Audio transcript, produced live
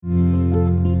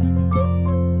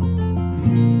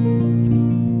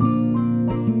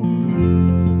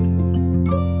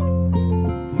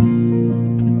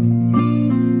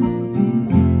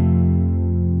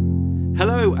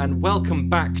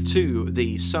back to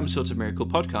the Some Sort of Miracle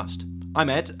podcast. I'm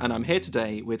Ed, and I'm here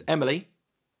today with Emily.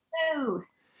 Hello.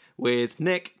 With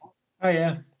Nick. Oh,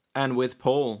 yeah. And with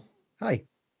Paul. Hi.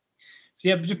 So,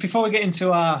 yeah, just before we get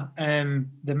into our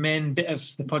the main bit of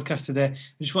the podcast today,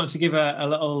 I just wanted to give a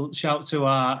little shout to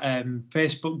our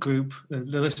Facebook group, the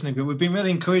listener group. We've been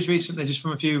really encouraged recently just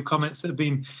from a few comments that have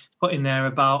been put in there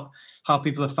about how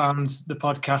people have found the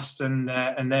podcast and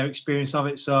their experience of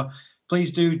it. So please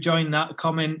do join that,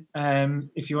 comment.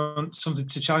 If you want something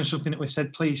to challenge something that we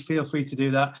said, please feel free to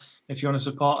do that. If you want to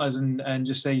support us and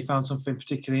just say you found something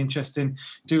particularly interesting,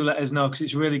 do let us know, because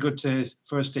it's really good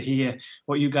for us to hear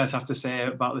what you guys have to say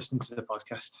about listening to the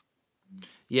podcast.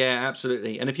 Yeah,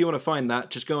 absolutely. And if you want to find that,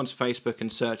 just go onto Facebook and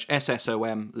search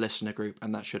SSOM Listener Group,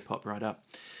 and that should pop right up.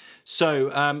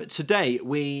 So today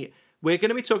we're going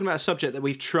to be talking about a subject that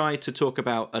we've tried to talk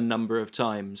about a number of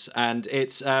times, and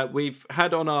it's we've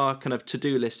had on our kind of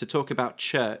to-do list to talk about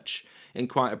church in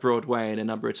quite a broad way in a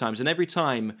number of times, and every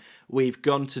time we've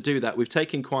gone to do that, we've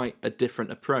taken quite a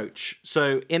different approach.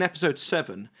 So in episode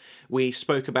 7, we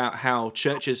spoke about how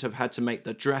churches have had to make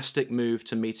the drastic move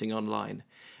to meeting online.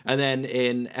 And then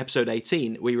in episode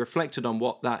 18, we reflected on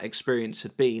what that experience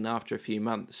had been after a few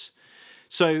months.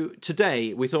 So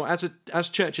today, we thought as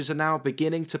churches are now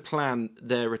beginning to plan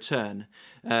their return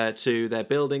to their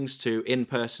buildings, to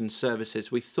in-person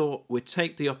services, we thought we'd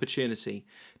take the opportunity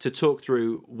to talk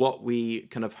through what we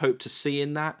kind of hope to see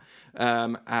in that,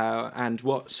 and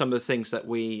what some of the things that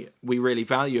we really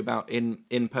value about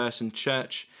in-person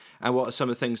church, and what are some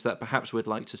of the things that perhaps we'd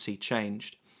like to see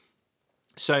changed.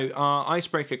 So our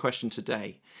icebreaker question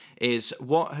today is,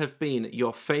 what have been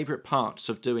your favourite parts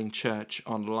of doing church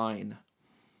online?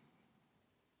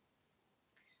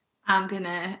 I'm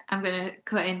gonna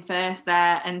cut in first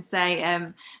there and say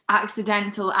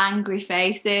accidental angry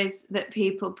faces that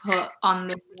people put on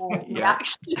the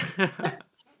reaction. You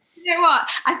know what?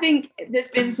 I think there's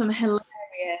been some hilarious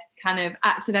kind of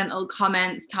accidental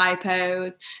comments,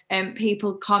 typos,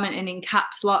 people commenting in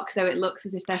caps lock so it looks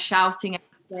as if they're shouting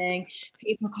anything.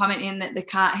 People commenting that they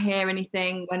can't hear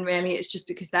anything when really it's just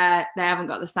because they haven't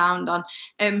got the sound on.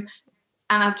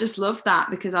 And I've just loved that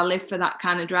because I live for that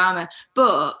kind of drama.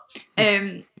 But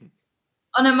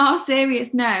on a more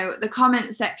serious note, the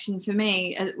comment section for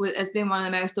me has been one of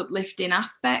the most uplifting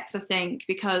aspects, I think,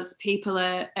 because people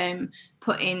are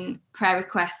putting prayer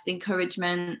requests,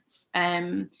 encouragements,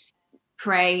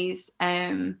 praise,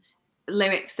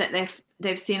 lyrics that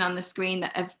they've seen on the screen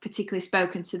that have particularly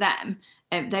spoken to them.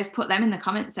 They've put them in the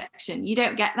comment section. You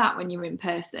don't get that when you're in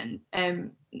person,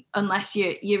 unless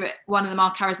you're at one of the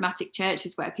more charismatic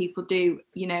churches where people do,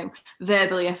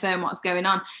 verbally affirm what's going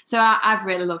on. So I've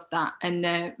really loved that.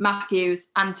 And Matthew's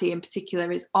auntie in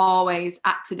particular is always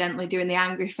accidentally doing the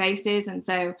angry faces, and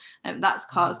so that's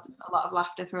caused a lot of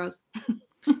laughter for us.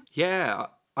 Yeah,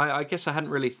 I guess I hadn't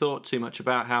really thought too much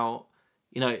about how,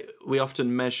 we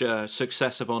often measure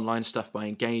success of online stuff by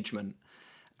engagement.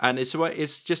 And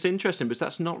it's just interesting because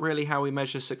that's not really how we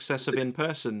measure success of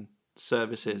in-person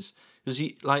services. Because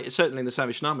certainly in the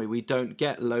Salvation Army, we don't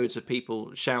get loads of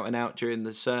people shouting out during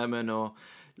the sermon or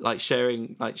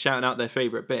shouting out their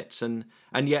favourite bits. And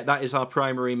yet that is our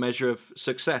primary measure of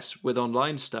success with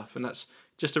online stuff. And that's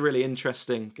just a really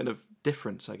interesting kind of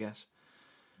difference, I guess.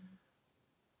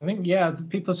 I think,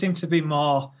 people seem to be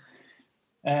more...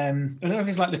 I don't know if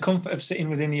it's like the comfort of sitting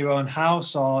within your own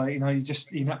house, or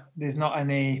there's not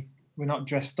any, we're not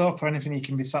dressed up or anything. You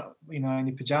can be sat, in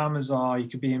your pajamas, or you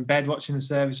could be in bed watching the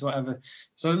service or whatever.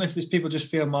 So I don't know if these people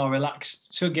just feel more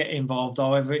relaxed to get involved,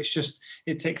 or whether it's just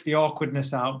it takes the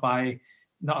awkwardness out by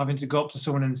not having to go up to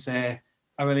someone and say,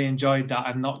 I really enjoyed that,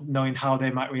 and not knowing how they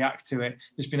might react to it.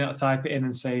 Just being able to type it in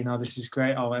and say, this is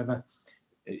great or whatever.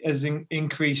 It has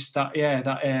increased that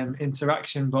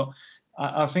interaction, but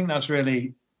I think that's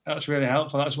really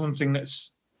helpful. That's one thing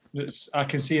that's I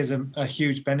can see as a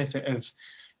huge benefit of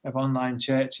online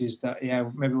church, is that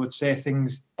maybe would say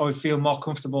things, or would feel more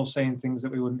comfortable saying things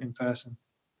that we wouldn't in person.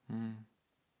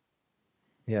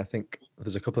 Yeah, I think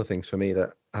there's a couple of things for me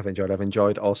that I've enjoyed. I've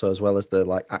enjoyed also, as well as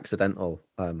the accidental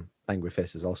angry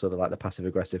faces, also the passive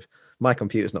aggressive. My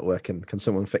computer's not working. Can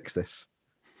someone fix this?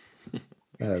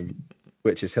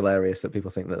 Which is hilarious that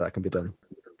people think that can be done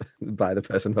by the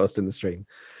person hosting the stream.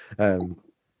 And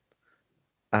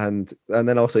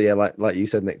then also, like you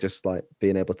said, Nick, just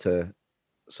being able to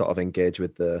sort of engage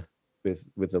with the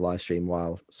live stream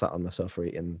while sat on the sofa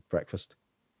eating breakfast,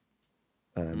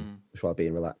 while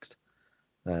being relaxed.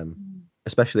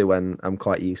 Especially when I'm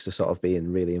quite used to sort of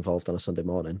being really involved on a Sunday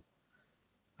morning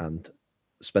and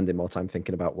spending more time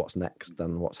thinking about what's next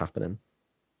than what's happening,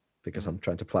 because I'm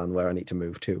trying to plan where I need to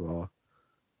move to,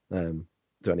 or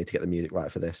do I need to get the music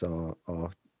right for this, or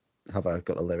have I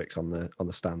got the lyrics on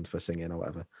the stand for singing or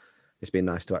whatever? It's been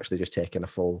nice to actually just take in a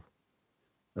full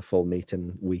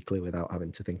meeting weekly without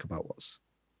having to think about what's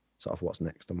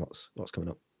next and what's coming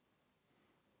up.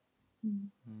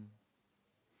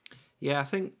 Yeah, I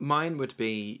think mine would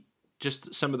be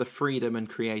just some of the freedom and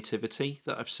creativity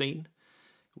that I've seen,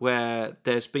 where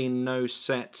there's been no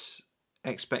set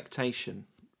expectation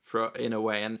in a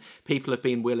way, and people have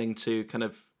been willing to kind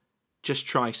of just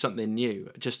try something new,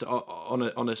 just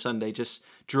on a Sunday, just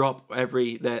drop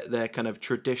their kind of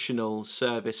traditional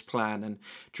service plan and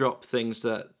drop things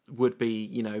that would be,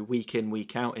 week in,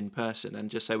 week out in person, and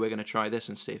just say, we're going to try this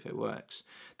and see if it works.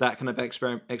 That kind of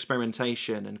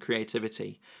experimentation and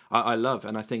creativity I love,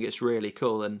 and I think it's really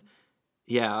cool. And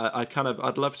yeah,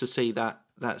 I'd love to see that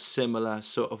similar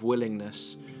sort of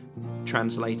willingness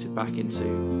translated back into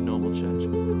normal church.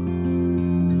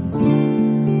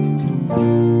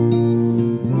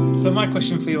 So my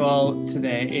question for you all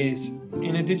today is,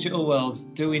 in a digital world,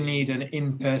 do we need an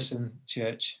in-person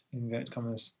church, in inverted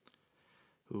commas?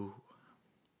 Ooh.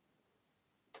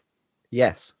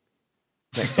 Yes.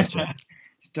 Next question.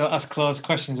 Don't ask closed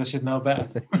questions, I should know better.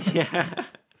 Yeah.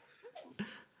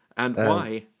 And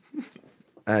why?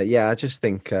 I just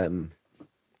think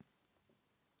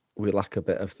we lack a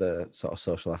bit of the sort of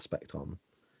social aspect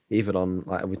even on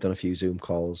like, we've done a few Zoom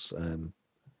calls.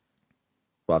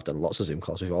 Well, I've done lots of Zoom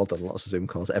calls. We've all done lots of Zoom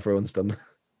calls. Everyone's done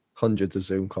hundreds of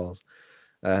Zoom calls.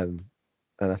 And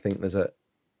I think there's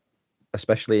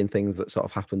especially in things that sort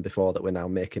of happened before that we're now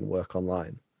making work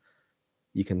online,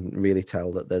 you can really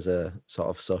tell that there's a sort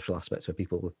of social aspect where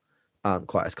people aren't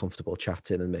quite as comfortable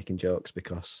chatting and making jokes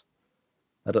because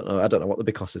I don't know what the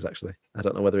because is actually. I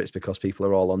don't know whether it's because people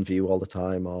are all on view all the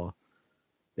time or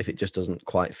if it just doesn't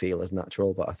quite feel as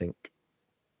natural, but I think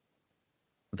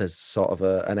there's sort of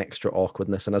an extra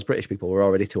awkwardness, and as British people, we're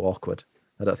already too awkward.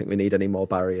 I don't think we need any more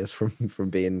barriers from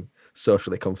being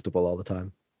socially comfortable all the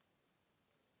time.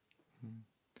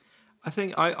 I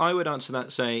think I would answer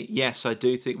that say, yes, I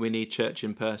do think we need church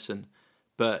in person,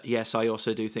 but yes, I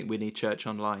also do think we need church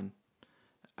online.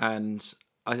 And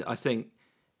I think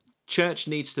church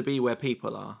needs to be where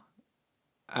people are.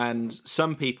 And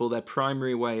some people, their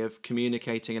primary way of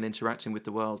communicating and interacting with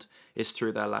the world is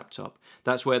through their laptop.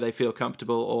 That's where they feel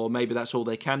comfortable, or maybe that's all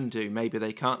they can do. Maybe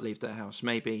they can't leave their house.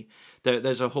 Maybe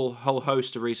there's a whole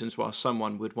host of reasons why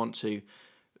someone would want to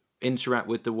interact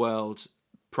with the world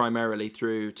primarily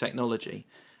through technology.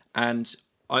 And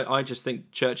I just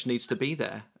think church needs to be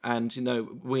there. And,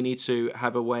 we need to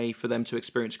have a way for them to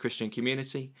experience Christian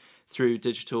community through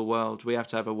digital world. We have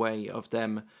to have a way of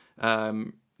them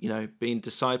being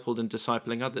discipled and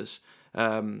discipling others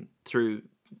through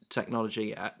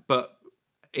technology. But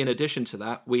in addition to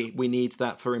that, we need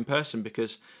that for in person,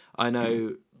 because I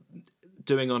know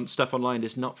doing stuff online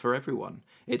is not for everyone.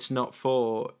 It's not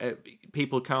for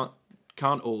people can't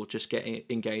all just get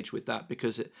engaged with that,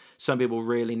 because some people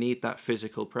really need that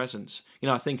physical presence.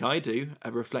 I think I do,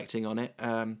 reflecting on it.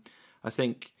 I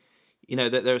think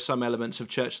that there are some elements of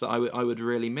church that I would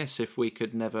really miss if we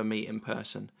could never meet in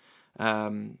person.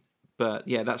 But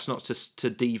yeah, that's not to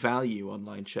devalue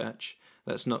online church.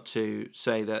 That's not to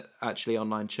say that actually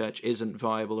online church isn't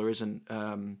viable or isn't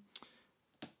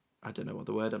I don't know what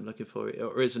the word I'm looking for,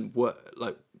 or isn't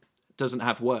doesn't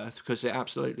have worth, because it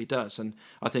absolutely does. And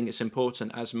I think it's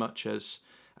important as much as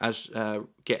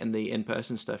getting the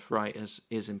in-person stuff right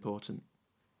is important.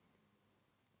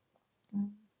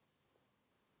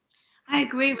 I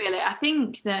agree, really. I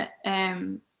think that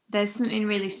there's something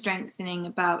really strengthening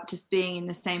about just being in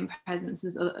the same presence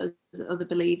as other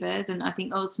believers. And I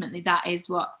think ultimately that is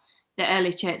what the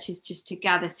early church is, just to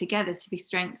gather together, to be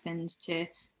strengthened, to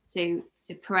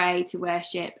pray, to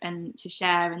worship, and to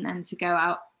share, and then to go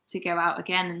out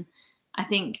again. And I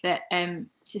think that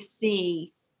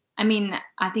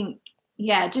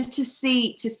just to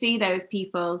see those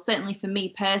people, certainly for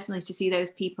me personally, to see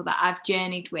those people that I've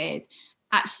journeyed with,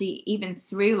 actually even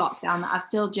through lockdown, that I've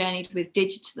still journeyed with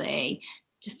digitally,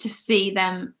 just to see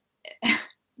them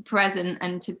present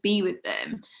and to be with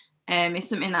them is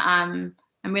something that I'm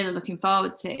really looking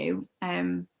forward to.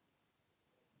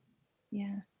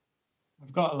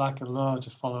 I've got a load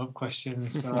of follow-up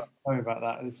questions, so sorry about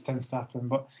that. It tends to happen.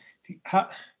 But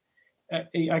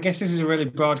I guess this is a really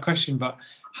broad question, but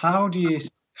how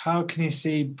can you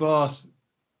see both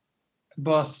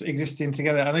existing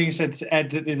together? I know you said, Ed,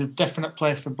 that there's a definite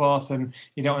place for both, and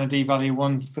you don't want to devalue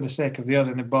one for the sake of the other,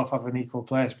 and they both have an equal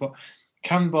place. But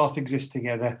can both exist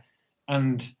together?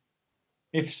 And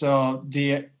If so,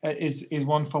 is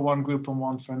one for one group and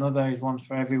one for another? Is one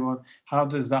for everyone? How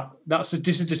does that? This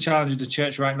is the challenge of the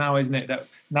church right now, isn't it? That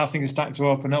now things are starting to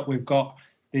open up. We've got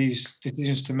these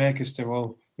decisions to make as to,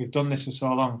 well, we've done this for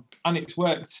so long, and it's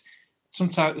worked.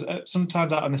 Sometimes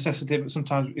out of necessity, but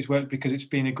sometimes it's worked because it's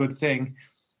been a good thing.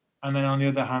 And then on the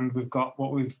other hand, we've got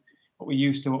what we're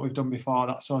used to, what we've done before,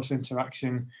 that social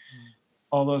interaction,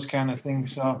 all those kind of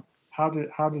things. So how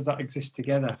does that exist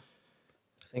together?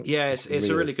 It's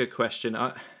a really good question.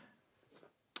 I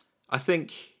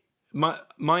think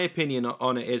my opinion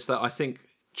on it is that I think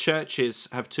churches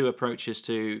have two approaches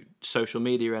to social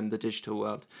media and the digital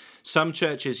world. Some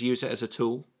churches use it as a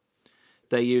tool.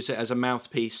 They use it as a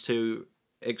mouthpiece to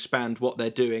expand what they're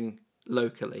doing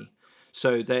locally.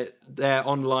 So their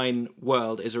online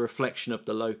world is a reflection of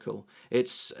the local.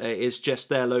 It's just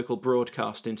their local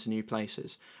broadcast into new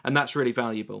places, and that's really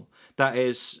valuable. That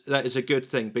is a good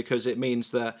thing, because it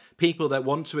means that people that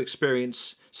want to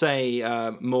experience, say,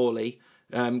 Morley,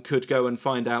 could go and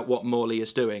find out what Morley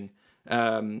is doing,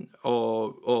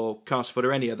 or Castlefoot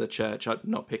or any other church. I'm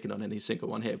not picking on any single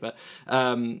one here, but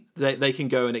they can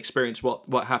go and experience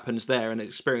what happens there and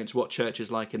experience what church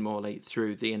is like in Morley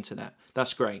through the internet.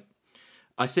 That's great.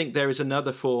 I think there is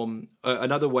another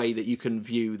way that you can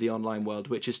view the online world,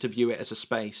 which is to view it as a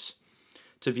space,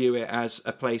 to view it as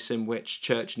a place in which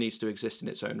church needs to exist in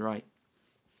its own right.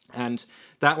 And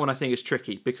that one I think is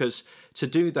tricky, because to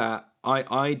do that,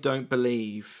 I don't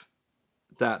believe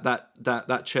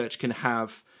that church can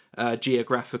have a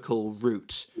geographical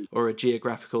route or a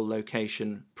geographical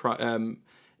location.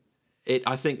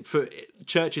 I think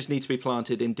churches need to be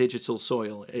planted in digital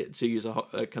soil, to use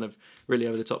a kind of really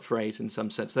over the top phrase in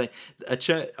some sense.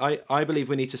 I believe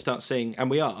we need to start seeing, and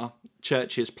we are,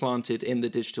 churches planted in the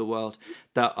digital world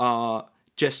that are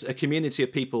just a community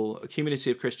of people, a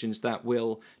community of Christians that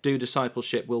will do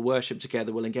discipleship, will worship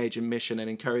together, will engage in mission and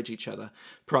encourage each other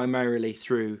primarily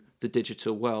through the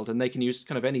digital world. And they can use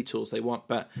kind of any tools they want.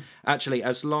 But actually,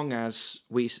 as long as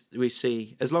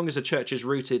as long as a church is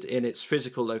rooted in its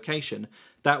physical location,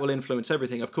 that will influence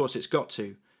everything. Of course, it's got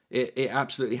to. It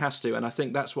absolutely has to. And I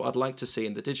think that's what I'd like to see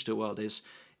in the digital world, is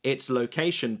its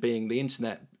location being the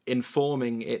internet,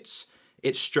 informing its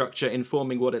structure,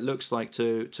 informing what it looks like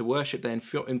to worship there,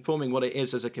 informing what it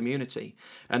is as a community,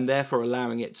 and therefore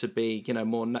allowing it to be,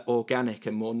 more organic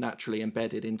and more naturally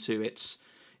embedded into its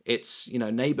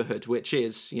neighborhood, which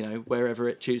is, wherever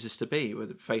it chooses to be,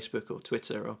 whether Facebook or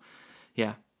Twitter or,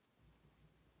 yeah.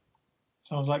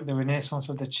 Sounds like the renaissance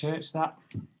of the church, that.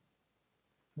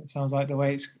 It sounds like the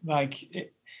way it's like,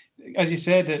 as you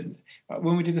said, that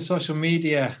when we did the social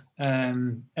media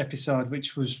episode,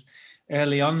 which was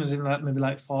early on, was in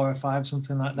maybe 4 or 5,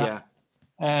 something like that.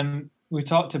 Yeah. We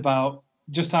talked about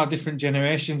just how different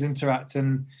generations interact,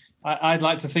 and I'd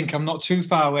like to think I'm not too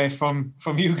far away from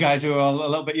you guys who are a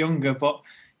little bit younger, but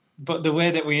the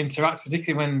way that we interact,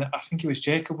 particularly when I think it was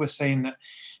Jacob was saying that,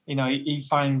 he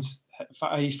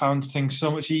found things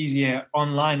so much easier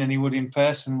online than he would in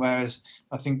person, whereas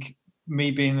I think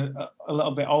me being a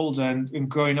little bit older and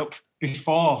growing up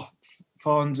before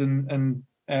phones and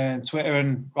Twitter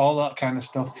and all that kind of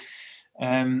stuff,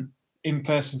 in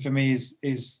person for me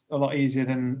is a lot easier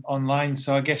than online.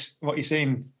 So I guess what you're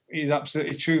saying is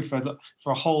absolutely true for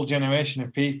a whole generation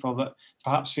of people that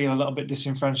perhaps feel a little bit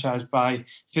disenfranchised by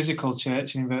physical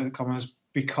church, in inverted commas,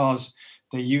 because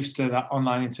they're used to that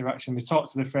online interaction. They talk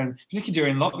to their friends, particularly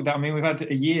during lockdown. I mean, we've had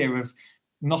a year of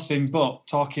nothing but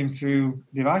talking through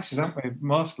devices, haven't we?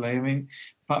 Mostly. I mean,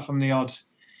 apart from the odd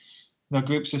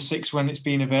groups of 6 when it's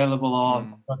been available,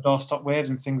 or doorstop waves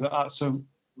and things like that. So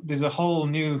there's a whole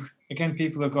new, again,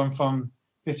 people have gone from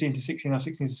 15 to 16 or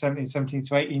 16 to 17, 17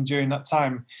 to 18 during that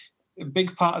time. A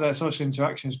big part of their social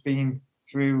interaction has been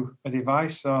through a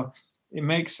device. So it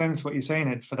makes sense what you're saying,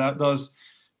 Ed, for those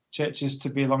churches to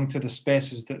belong to the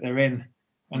spaces that they're in.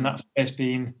 And that space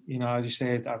being, as you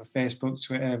said, either Facebook,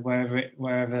 Twitter,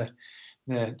 wherever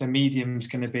the medium's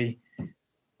going to be.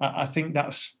 I think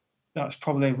that's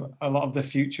probably a lot of the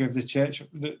future of the church,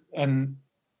 and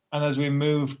as we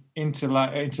move into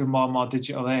a more and more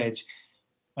digital age,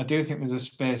 I do think there's a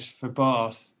space for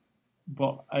both,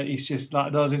 but it's just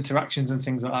like those interactions and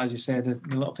things like that, as you say, the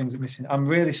little things are missing. I'm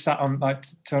really sat on,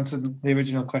 to answer the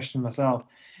original question myself,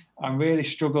 I really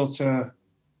struggle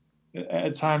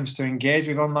at times to engage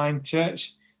with online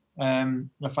church. I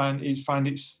find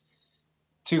it's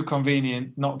too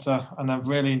convenient not to, and I've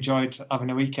really enjoyed having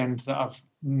a weekend that I've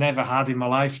never had in my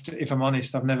life. If I'm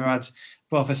honest, I've never had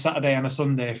both a Saturday and a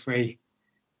Sunday free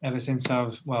ever since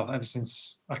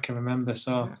I can remember.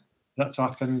 So that's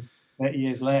happened 30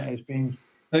 years later. It's been,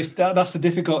 so that's the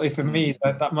difficulty for me,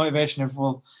 that motivation of,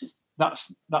 well,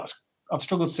 that's I've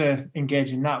struggled to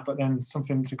engage in that, but then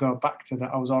something to go back to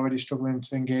that I was already struggling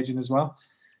to engage in as well.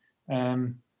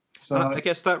 So I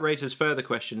guess that raises further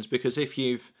questions, because if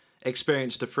you've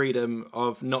experienced the freedom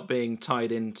of not being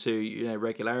tied into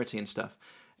regularity and stuff,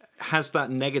 has that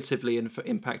negatively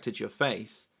impacted your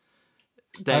faith?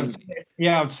 Then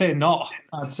I would say not.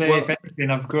 I'd say if anything,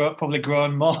 I've probably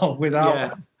grown more without.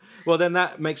 Yeah. Well, then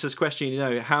that makes us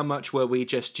question, how much were we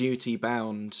just duty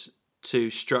bound to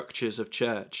structures of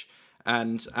church?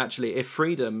 And actually, if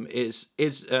freedom is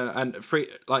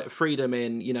freedom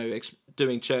in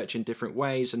doing church in different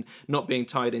ways and not being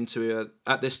tied into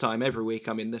at this time every week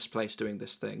I'm in this place doing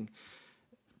this thing,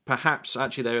 perhaps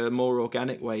actually there are more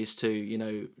organic ways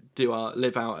to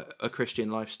live out a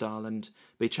Christian lifestyle and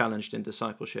be challenged in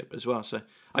discipleship as well. So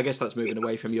I guess that's moving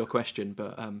away from your question,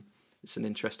 but it's an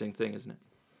interesting thing, isn't it?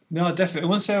 No, definitely.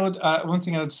 One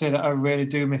thing I would say that I really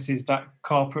do miss is that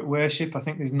corporate worship. I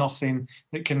think there's nothing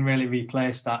that can really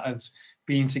replace that, of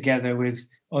being together with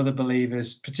other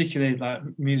believers, particularly like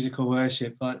musical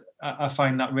worship. But I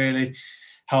find that really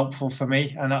helpful for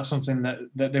me, and that's something that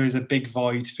there is a big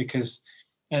void, because,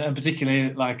 and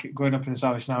particularly like growing up in the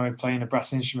Salvation Army, playing a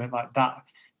brass instrument like that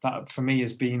for me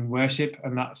has been worship,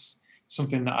 and that's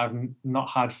something that I've not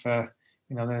had for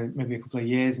maybe a couple of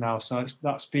years now. So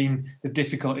that's been the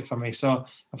difficulty for me. So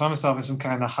I find myself in some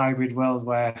kind of hybrid world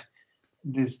where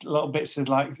there's little bits of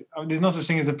there's no such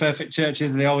thing as a perfect church,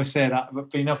 is there? They always say that,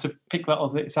 but being able to pick little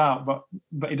bits out, but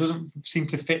it doesn't seem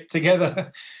to fit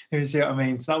together, if you see what I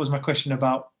mean. So that was my question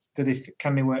about,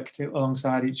 can they work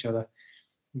alongside each other?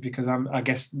 Because I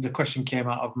guess the question came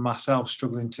out of myself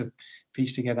struggling to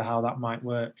piece together how that might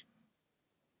work.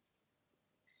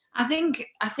 I think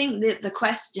that the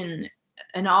question,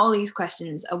 and all these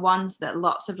questions, are ones that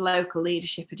lots of local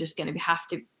leadership are just going to have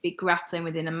to be grappling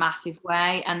with in a massive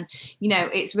way. And,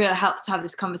 it's really helpful to have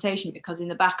this conversation, because in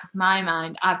the back of my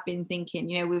mind, I've been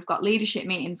thinking, we've got leadership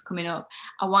meetings coming up.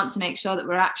 I want to make sure that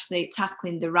we're actually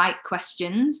tackling the right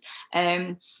questions,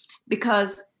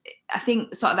 because I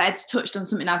think sort of Ed's touched on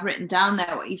something I've written down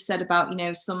there, what you've said about,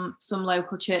 some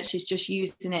local churches just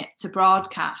using it to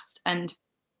broadcast. And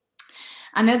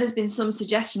I know there's been some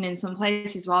suggestion in some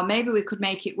places, well, maybe we could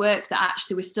make it work that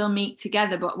actually we still meet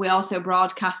together, but we also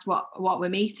broadcast what we're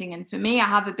meeting. And for me, I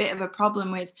have a bit of a problem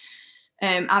with,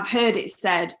 I've heard it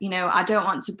said, I don't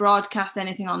want to broadcast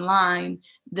anything online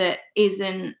that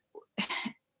isn't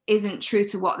true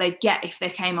to what they'd get if they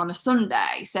came on a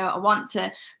Sunday. So I want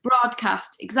to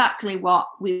broadcast exactly what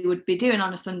we would be doing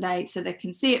on a Sunday, so they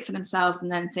can see it for themselves and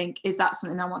then think, is that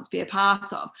something I want to be a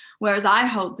part of? Whereas I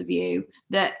hold the view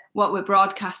that what we're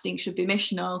broadcasting should be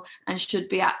missional and should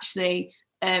be actually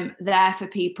there for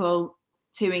people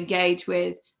to engage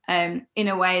with in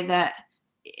a way that,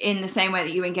 in the same way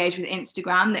that you engage with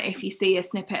Instagram, that if you see a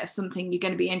snippet of something you're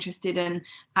going to be interested in,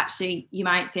 actually you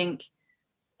might think,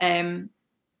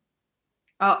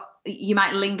 you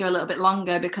might linger a little bit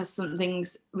longer because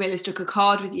something's really struck a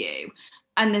chord with you.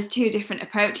 And there's two different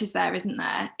approaches there, isn't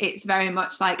there? It's very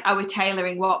much like, are we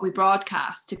tailoring what we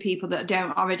broadcast to people that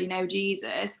don't already know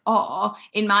Jesus? Or,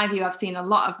 in my view, I've seen a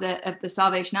lot of the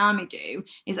Salvation Army do,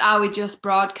 is, are we just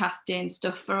broadcasting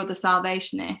stuff for other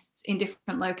Salvationists in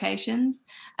different locations?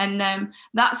 And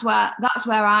that's where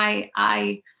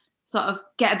I sort of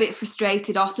get a bit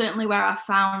frustrated, or certainly where I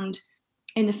found,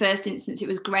 in the first instance, it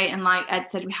was great. And like Ed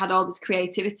said, we had all this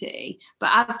creativity. But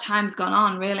as time's gone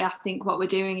on, really, I think what we're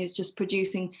doing is just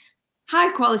producing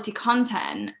high quality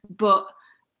content, but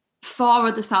for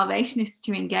other Salvationists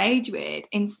to engage with,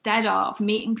 instead of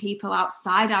meeting people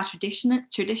outside our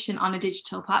tradition on a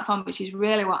digital platform, which is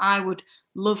really what I would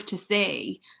love to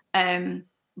see.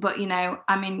 But, a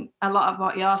lot of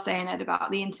what you're saying, Ed,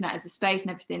 about the internet as a space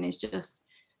and everything is just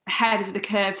ahead of the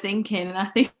curve thinking. And I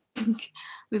think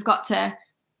we've got to,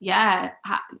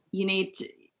 you need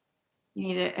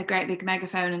a great big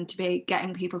megaphone and to be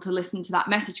getting people to listen to that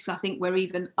message, because I think we're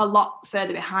even a lot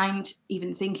further behind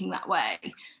even thinking that way.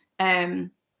 I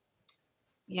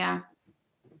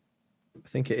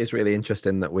think it is really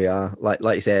interesting that we are, like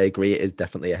you say, I agree, it is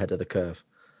definitely ahead of the curve.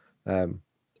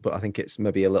 But I think it's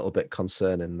maybe a little bit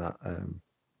concerning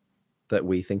that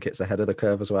we think it's ahead of the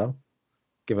curve as well,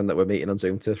 given that we're meeting on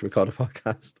Zoom to record a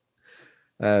podcast.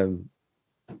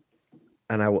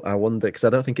 And I wonder, because I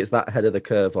don't think it's that ahead of the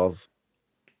curve of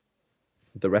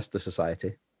the rest of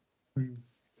society.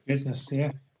 Business,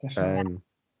 yeah, definitely.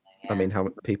 I mean, how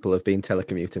people have been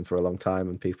telecommuting for a long time,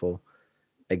 and people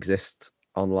exist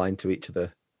online to each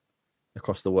other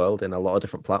across the world in a lot of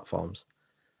different platforms.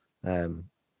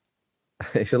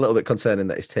 It's a little bit concerning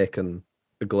that it's taken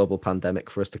a global pandemic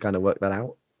for us to kind of work that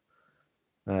out.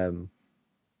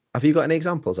 Have you got any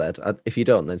examples, Ed? If you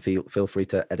don't, then feel free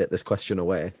to edit this question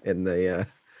away in the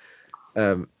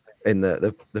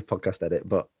podcast edit.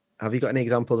 But have you got any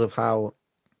examples of how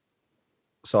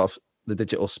sort of the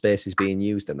digital space is being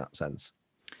used in that sense,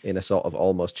 in a sort of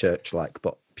almost church-like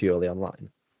but purely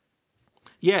online?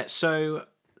 Yeah, so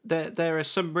there are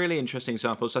some really interesting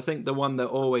examples. I think the one that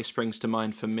always springs to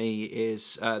mind for me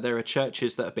is there are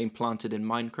churches that have been planted in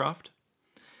Minecraft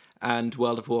and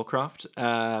World of Warcraft,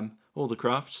 all the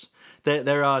crafts.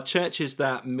 There are churches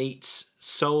that meet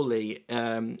solely.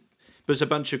 There's a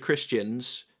bunch of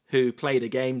Christians who played a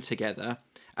game together,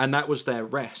 and that was their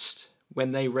rest.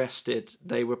 When they rested,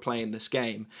 they were playing this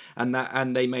game, and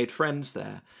they made friends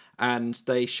there, and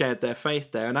they shared their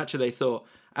faith there. And actually, they thought,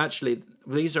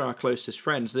 these are our closest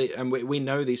friends, and we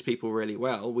know these people really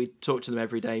well. We talk to them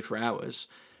every day for hours.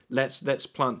 Let's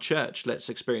plant church. Let's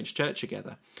experience church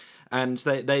together. And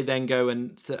they then go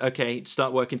and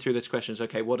start working through these questions.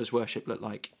 Okay, what does worship look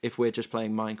like if we're just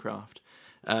playing Minecraft?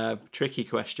 Tricky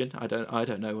question. I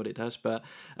don't know what it does, but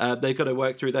they've got to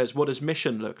work through those. What does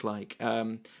mission look like?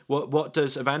 What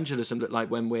does evangelism look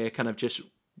like when we're kind of just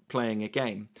playing a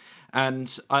game? And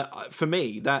for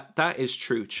me, that is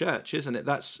true church, isn't it?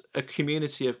 That's a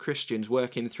community of Christians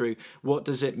working through what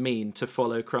does it mean to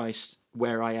follow Christ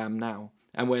where I am now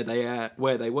and where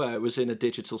they were. It was in a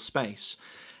digital space.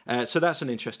 So that's an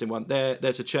interesting one.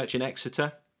 There's a church in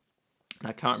Exeter.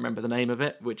 I can't remember the name of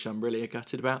it, which I'm really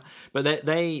gutted about. But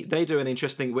they do an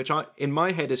interesting, which in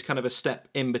my head is kind of a step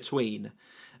in between.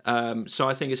 So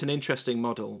I think it's an interesting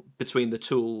model between the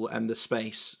tool and the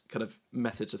space kind of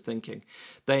methods of thinking.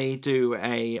 They do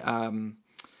a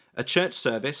church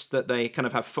service that they kind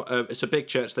of have. It's a big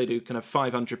church. They do kind of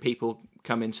 500 people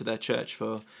come into their church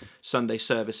for Sunday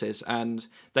services, and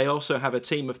they also have a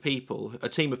team of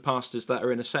pastors that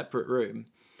are in a separate room,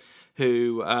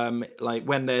 who like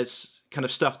when there's kind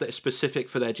of stuff that is specific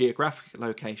for their geographic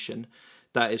location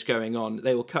that is going on,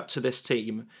 they will cut to this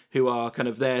team who are kind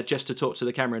of there just to talk to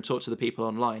the camera and talk to the people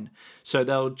online. So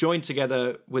they'll join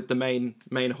together with the main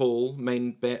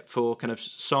bit for kind of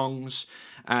songs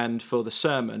and for the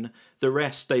sermon. The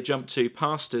rest, they jump to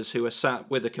pastors who are sat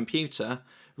with a computer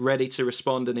ready to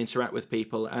respond and interact with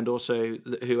people, and also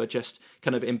who are just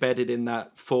kind of embedded in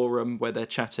that forum where they're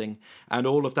chatting, and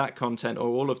all of that content or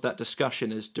all of that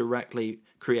discussion is directly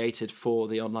created for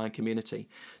the online community.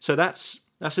 So that's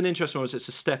an interesting one. It's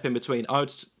a step in between. I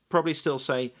would probably still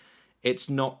say it's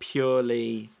not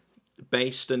purely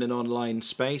based in an online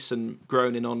space and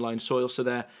grown in online soil,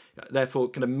 so therefore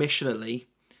kind of missionally,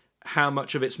 how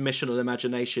much of its missional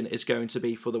imagination is going to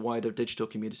be for the wider digital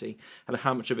community, and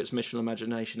how much of its missional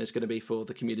imagination is going to be for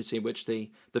the community in which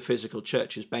the physical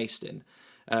church is based in.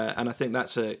 And I think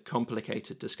that's a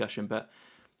complicated discussion, but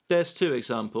there's two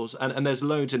examples, and there's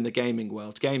loads in the gaming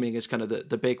world. Gaming is kind of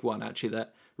the big one, actually,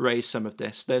 that raised some of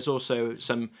this. There's also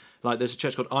some, like there's a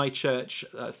church called iChurch,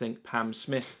 I think Pam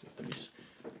Smith. Let me just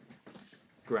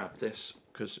grab this,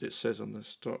 because it says on the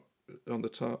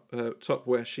top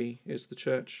where she is the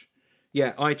church.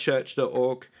 Yeah,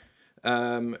 iChurch.org.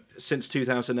 Since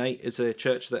 2008 is a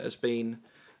church that has been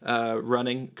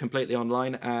running completely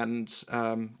online, and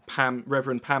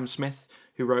Reverend Pam Smith,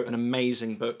 who wrote an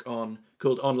amazing book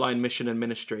called Online Mission and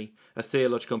Ministry, a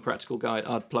theological and practical guide.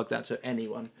 I'd plug that to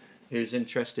anyone who's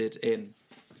interested in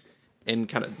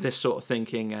kind of this sort of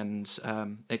thinking and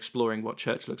exploring what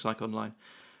church looks like online.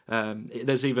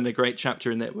 There's even a great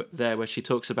chapter in there where she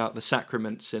talks about the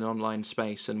sacraments in online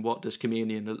space and what does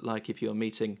communion look like if you're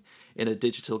meeting in a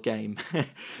digital game,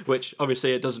 which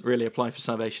obviously it doesn't really apply for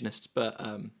Salvationists, but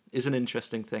is an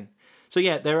interesting thing. So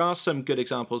yeah, there are some good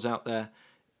examples out there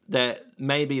that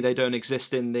maybe they don't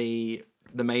exist in the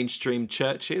mainstream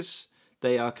churches.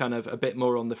 They are kind of a bit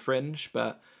more on the fringe,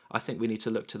 but I think we need to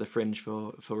look to the fringe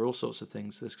for all sorts of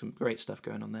things. There's some great stuff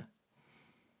going on there.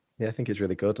 Yeah, I think it's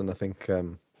really good, and I think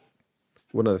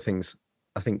one of the things,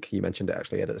 I think you mentioned it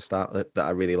actually, Ed, at the start, that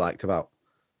I really liked about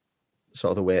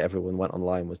sort of the way everyone went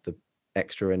online was the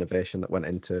extra innovation that went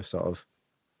into sort of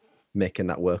making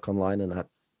that work online. And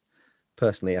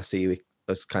I see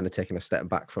us kind of taking a step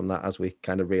back from that as we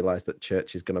kind of realise that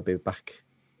church is going to be back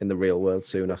in the real world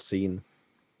soon. I've seen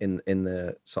in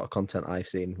the sort of content I've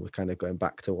seen, we're kind of going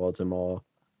back towards a more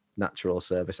natural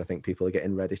service. I think people are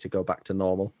getting ready to go back to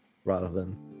normal rather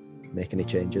than make any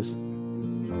changes.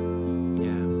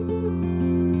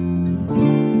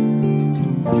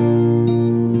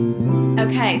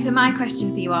 Okay, so my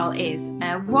question for you all is,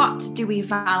 what do we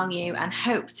value and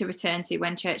hope to return to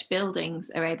when church buildings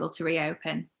are able to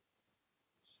reopen?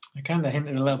 I kind of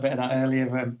hinted a little bit of that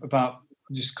earlier about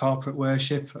just corporate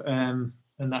worship and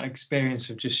that experience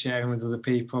of just sharing with other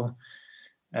people.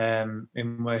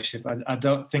 in worship. I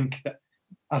don't think that.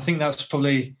 I think that's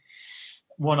probably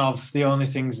one of the only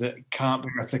things that can't be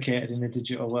replicated in the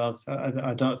digital world.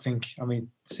 I don't think, I mean,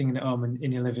 singing at home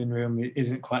in your living room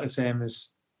isn't quite the same as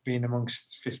being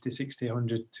amongst 50, 60,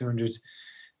 100,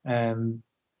 200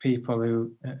 people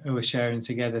who are sharing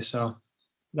together. So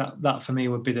that for me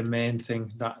would be the main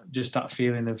thing, that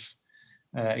feeling of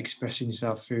expressing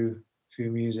yourself through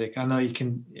music. I know you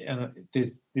can,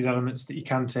 there's elements that you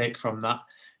can take from that,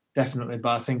 definitely, but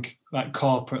I think like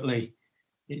corporately,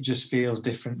 it just feels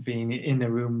different being in the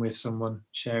room with someone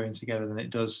sharing together than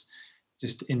it does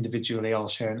just individually all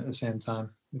sharing at the same time,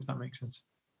 if that makes sense.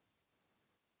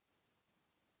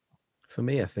 For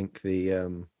me, I think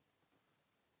the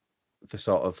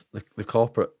sort of the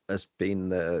corporate has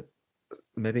been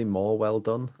maybe more well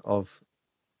done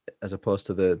as opposed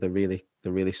to the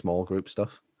really small group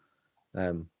stuff.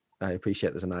 I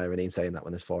appreciate there's an irony in saying that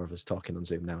when there's 4 of us talking on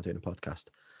Zoom now doing a podcast,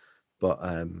 but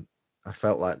I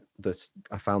felt like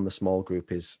I found the small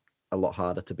group is a lot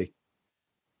harder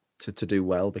to do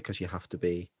well because you have to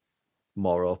be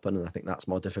more open, and I think that's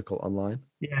more difficult online.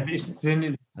 Yeah,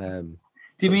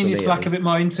 do you mean it's like a bit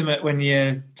more intimate when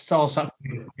you're all sat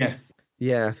together?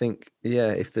 Yeah, I think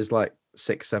if there's like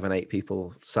 6, 7, 8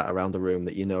 people sat around a room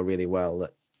that you know really well,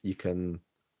 that you can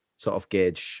sort of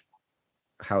gauge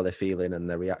how they're feeling and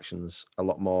their reactions a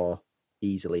lot more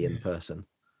easily in person.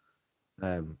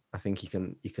 I think you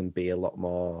can be a lot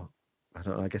more, I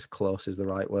don't know, I guess close is the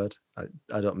right word.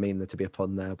 I don't mean there to be a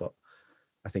pun there, but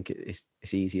I think it's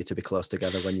easier to be close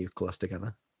together when you're close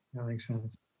together. That makes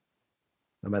sense.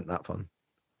 I meant that pun.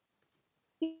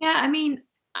 Yeah, I mean,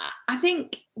 I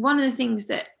think one of the things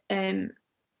that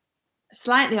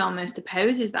slightly almost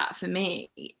opposes that for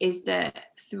me is that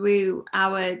through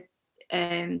our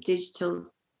digital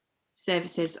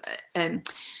services,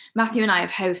 Matthew and I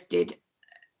have hosted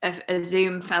a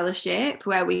Zoom fellowship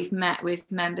where we've met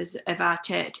with members of our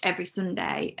church every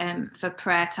Sunday for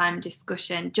prayer time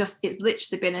discussion. It's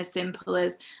literally been as simple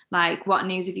as like, what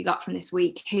news have you got from this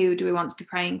week? Who do we want to be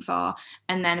praying for?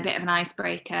 And then a bit of an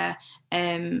icebreaker.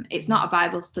 It's not a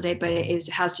Bible study, but it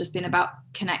has just been about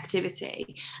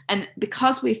connectivity. And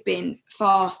because we've been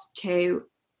forced to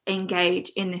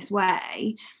engage in this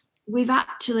way, we've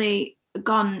actually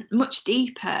gone much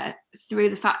deeper through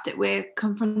the fact that we're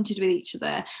confronted with each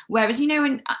other. Whereas,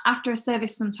 when after a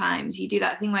service, sometimes you do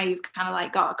that thing where you've kind of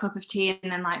like got a cup of tea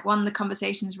and then like when the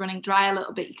conversation's running dry a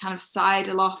little bit, you kind of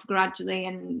sidle off gradually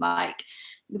and like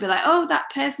you'll be like, oh,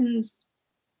 that person's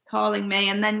calling me,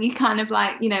 and then you kind of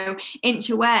like inch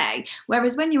away.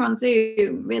 Whereas when you're on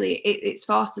Zoom, really it's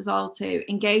forced us all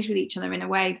to engage with each other in a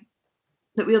way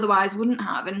that we otherwise wouldn't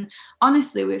have. And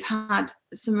honestly, we've had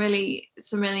some really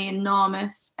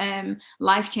enormous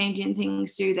life-changing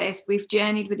things through this. We've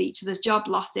journeyed with each other's job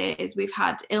losses, we've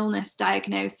had illness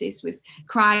diagnosis, we've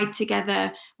cried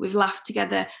together, we've laughed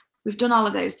together, we've done all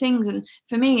of those things. And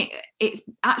for me, it's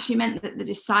actually meant that the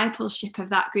discipleship of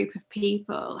that group of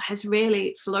people has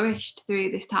really flourished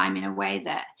through this time in a way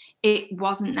that it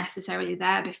wasn't necessarily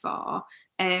there before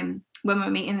when we were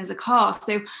meeting as a course.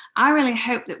 So I really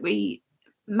hope that we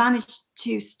managed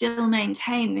to still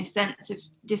maintain this sense of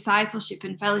discipleship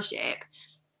and fellowship.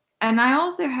 And I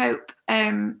also hope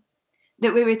that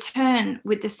we return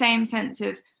with the same sense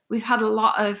of, we've had a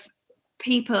lot of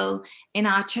people in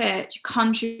our church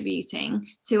contributing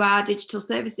to our digital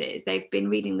services. They've been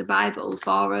reading the Bible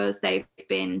for us, they've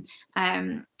been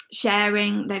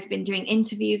sharing, they've been doing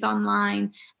interviews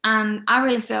online, and I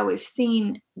really feel we've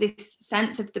seen this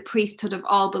sense of the priesthood of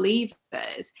all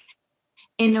believers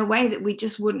in a way that we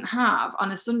just wouldn't have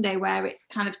on a Sunday, where it's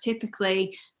kind of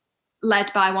typically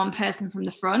led by one person from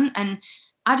the front. And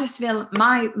I just feel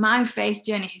my faith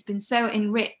journey has been so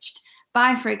enriched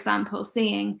by, for example,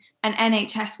 seeing an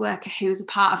NHS worker who's a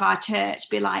part of our church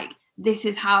be like, this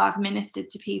is how I've ministered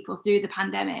to people through the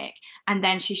pandemic. And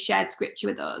then she shared scripture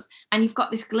with us. And you've got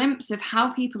this glimpse of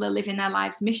how people are living their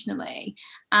lives missionally.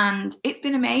 And it's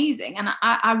been amazing. And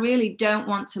I really don't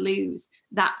want to lose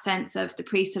that sense of the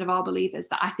priesthood of all believers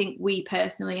that I think we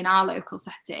personally in our local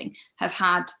setting have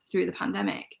had through the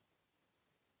pandemic.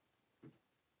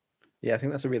 Yeah, I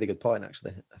think that's a really good point,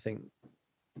 actually. I think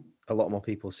a lot more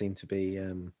people seem to be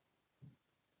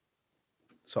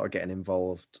sort of getting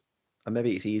involved. And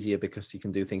maybe it's easier because you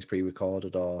can do things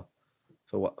pre-recorded, or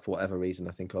for whatever reason.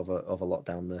 I think over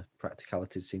lockdown, the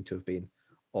practicalities seem to have been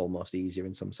almost easier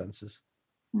in some senses.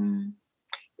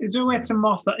 Is there a way to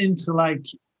morph that into like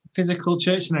physical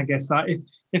church? And I guess that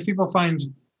if people find,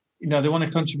 they want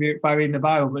to contribute by reading the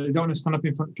Bible, but they don't want to stand up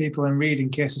in front of people and read in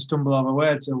case they stumble over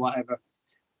words or whatever.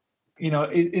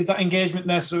 is that engagement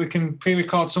there so we can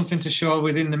pre-record something to show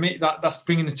within the that's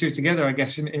bringing the two together, I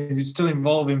guess. It's still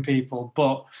involving people,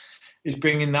 but it's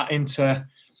bringing that into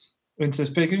the space,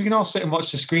 because we can all sit and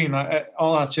watch the screen. Like,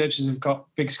 all our churches have got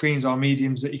big screens or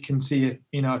mediums that you can see a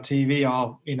TV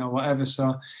or whatever.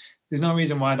 So there's no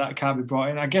reason why that can't be brought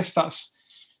in. I guess that's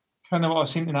kind of what I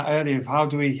was hinting at earlier, of how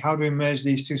do we merge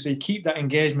these two, so you keep that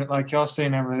engagement, like you're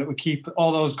saying, Emily, that we keep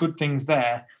all those good things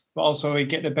there, but also we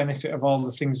get the benefit of all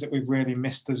the things that we've really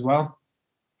missed as well,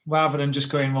 rather than just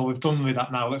going, well, we've done with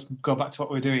that now, let's go back to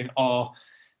what we're doing, or,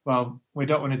 well, we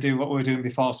don't want to do what we were doing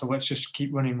before, so let's just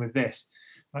keep running with this.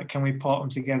 Like, can we port them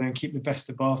together and keep the best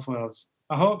of both worlds?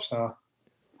 I hope so.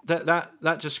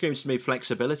 That just screams to me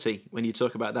flexibility when you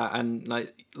talk about that. And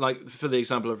like for the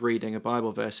example of reading a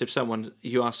Bible verse, if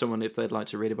you ask someone if they'd like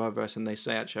to read a Bible verse and they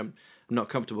say, actually, I'm not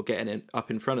comfortable getting it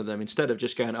up in front of them, instead of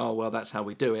just going, oh, well, that's how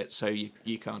we do it, so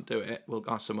you can't do it, we'll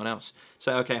ask someone else.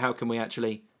 So, okay, how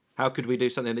could we do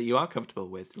something that you are comfortable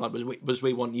with? Like,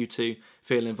 we want you to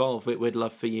feel involved, we'd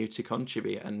love for you to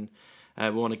contribute, and we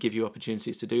want to give you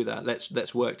opportunities to do that.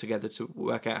 Let's work together to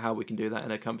work out how we can do that in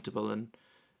a comfortable and,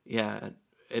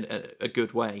 in a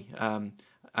good way.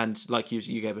 And like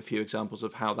you gave a few examples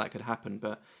of how that could happen.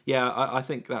 But I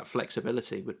think that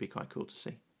flexibility would be quite cool to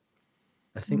see.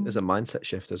 I think there's a mindset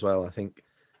shift as well. I think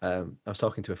I was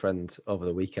talking to a friend over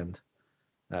the weekend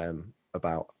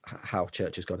about how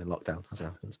church has gone in lockdown, as it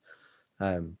happens.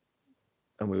 And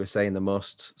we were saying the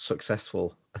most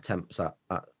successful attempts at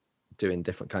doing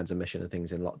different kinds of mission and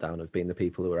things in lockdown have been the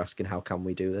people who are asking, how can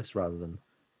we do this, rather than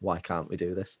why can't we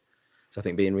do this? So I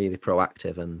think being really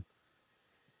proactive and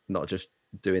not just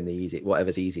doing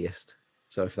whatever's easiest.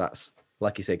 So if that's,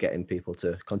 like you say, getting people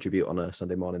to contribute on a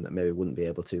Sunday morning that maybe wouldn't be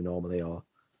able to normally, or,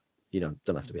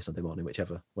 don't have to be a Sunday morning,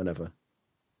 whenever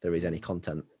there is any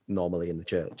content normally in the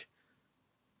church,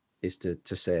 is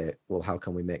to say, well, how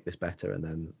can we make this better? And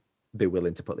then be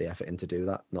willing to put the effort in to do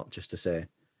that, not just to say,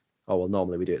 oh, well,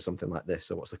 normally we do it something like this,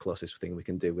 so what's the closest thing we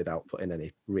can do without putting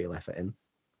any real effort in?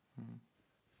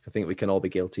 I think we can all be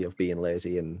guilty of being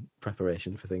lazy in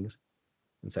preparation for things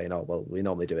and saying, oh, well, we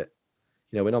normally do it.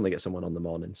 We normally get someone on the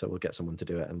morning, so we'll get someone to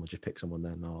do it and we'll just pick someone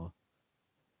then, or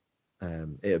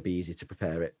it would be easy to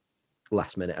prepare it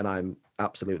last minute. And I'm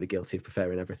absolutely guilty of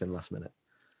preparing everything last minute.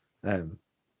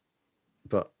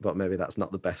 But maybe that's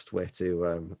not the best way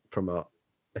to promote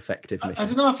effective mission. I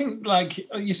don't know. I think, like,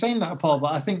 you're saying that, Paul,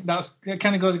 but I think it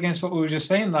kind of goes against what we were just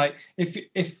saying. Like,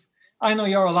 if I know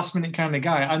you're a last minute kind of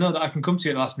guy, I know that I can come to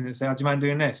you at the last minute and say, oh, do you mind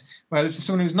doing this? Whereas if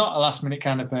someone who's not a last minute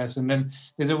kind of person, then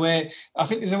there's a way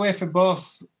for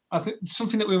both. I think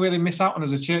something that we really miss out on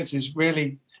as a church is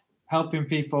really helping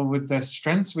people with their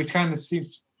strengths. We kind of seem to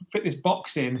fit this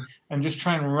box in and just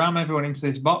try and ram everyone into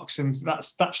this box, and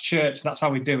that's church, that's how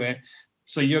we do it.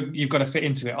 So you've got to fit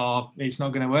into it, or it's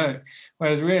not going to work.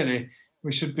 Whereas really,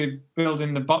 we should be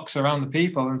building the box around the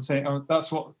people and say, oh,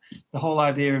 that's what the whole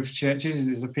idea of church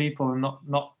is the people, and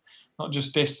not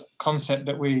just this concept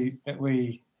that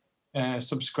we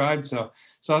subscribe to.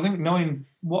 So I think knowing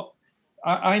what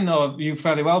I know you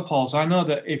fairly well, Paul. So I know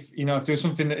that if there was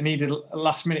something that needed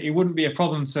last minute, it wouldn't be a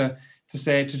problem to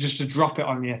drop it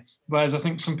on you. Whereas I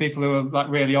think some people who are like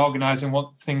really organised and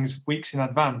want things weeks in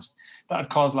advance, that would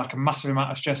cause like a massive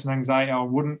amount of stress and anxiety,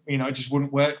 or it just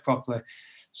wouldn't work properly.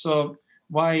 So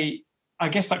I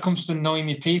guess that comes to knowing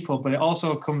your people, but it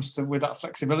also comes with that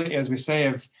flexibility, as we say,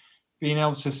 of being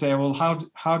able to say, well,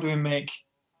 how do we make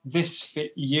this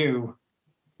fit you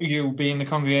be in the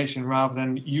congregation, rather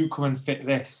than you come and fit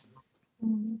this?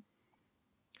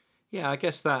 Yeah, I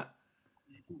guess that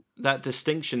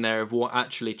distinction there of what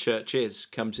actually church is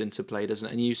comes into play, doesn't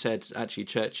it? And you said actually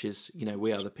church is,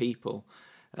 we are the people,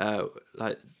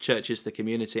 like church is the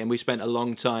community. And we spent a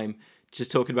long time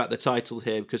just talking about the title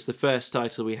here, because the first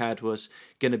title we had was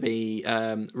going to be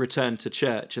Return to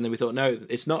Church. And then we thought, no,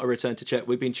 it's not a return to church.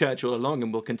 We've been church all along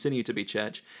and we'll continue to be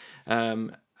church.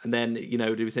 And then,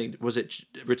 do we think, was it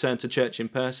Return to Church in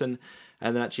person?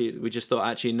 And then actually, we just thought,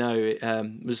 actually, no,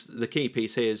 was the key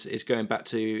piece here is going back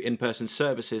to in-person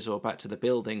services, or back to the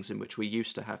buildings in which we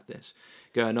used to have this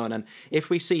going on. And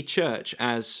if we see church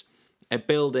as a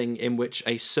building in which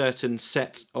a certain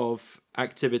set of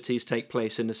activities take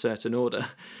place in a certain order,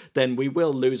 then we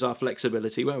will lose our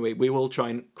flexibility, won't we? We will try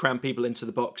and cram people into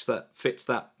the box that fits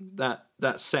that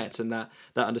set and that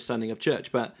understanding of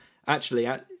church. But actually,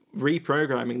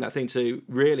 reprogramming that thing to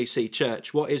really see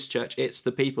church, what is church? It's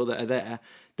the people that are there.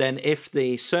 Then if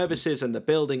the services and the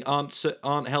building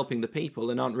aren't helping the people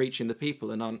and aren't reaching the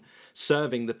people and aren't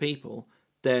serving the people,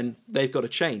 then they've got to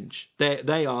change.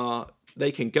 They are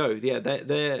they can go. Yeah,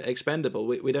 they're expendable.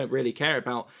 We don't really care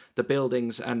about the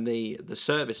buildings and the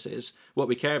services. What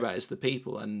we care about is the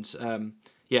people. And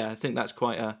I think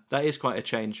that is quite a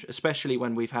change, especially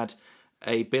when we've had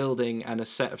a building and a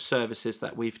set of services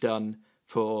that we've done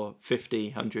for 50,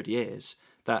 100 years.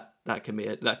 That can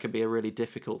be a really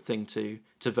difficult thing to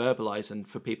verbalize and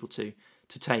for people to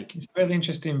take. It's a really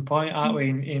interesting point, aren't we?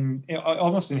 In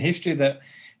almost in history that,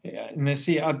 and I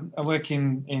see. I work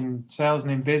in sales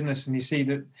and in business, and you see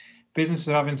that businesses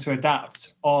are having to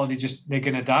adapt, or they're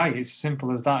going to die. It's as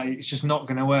simple as that. It's just not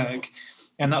going to work,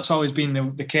 and that's always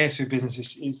been the case with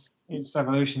business. It's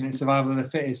evolution, it's survival of the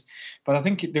fittest. But I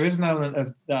think there is an element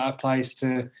of that applies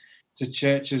to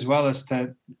church as well as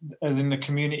in the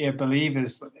community of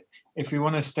believers. If we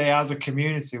want to stay as a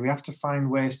community, we have to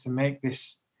find ways to make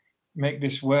this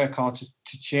work or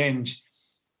to change.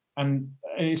 And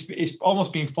it's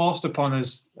almost been forced upon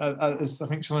us, as I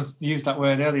think someone's used that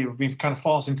word earlier. We've been kind of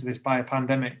forced into this by a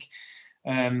pandemic,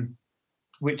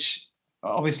 which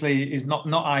obviously is not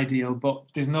ideal, but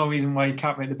there's no reason why you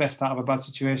can't make the best out of a bad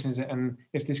situation, is it? And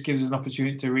if this gives us an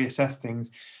opportunity to reassess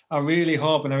things, I really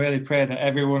hope and I really pray that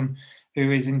everyone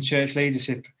who is in church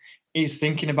leadership is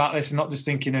thinking about this and not just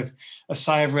thinking of a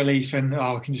sigh of relief and,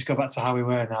 we can just go back to how we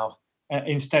were now.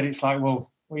 Instead, it's like,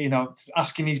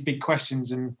 asking these big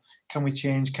questions, and can we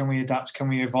change? Can we adapt? Can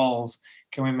we evolve?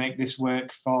 Can we make this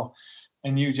work for a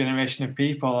new generation of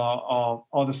people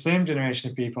or the same generation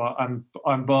of people,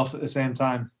 and both at the same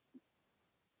time?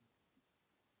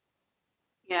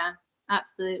 Yeah,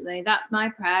 absolutely. That's my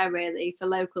prayer, really, for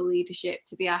local leadership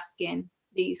to be asking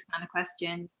these kind of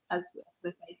questions as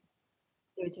we're facing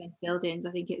the return to buildings.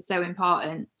 I think it's so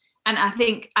important. And I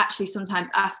think actually sometimes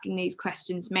asking these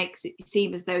questions makes it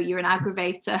seem as though you're an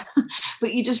aggravator,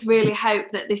 but you just really hope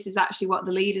that this is actually what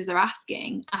the leaders are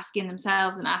asking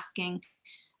themselves and asking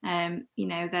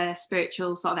their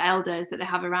spiritual sort of elders that they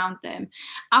have around them.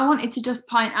 I wanted to just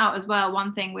point out as well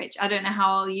one thing, which I don't know how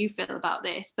all you feel about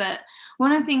this, but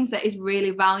one of the things that is really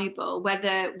valuable,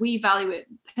 whether we value it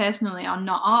personally or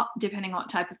not, depending on what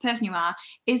type of person you are,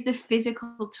 is the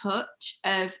physical touch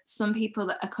of some people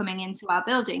that are coming into our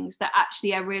buildings that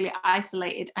actually are really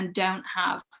isolated and don't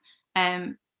have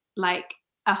like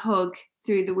a hug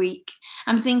through the week.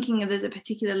 I'm thinking there's a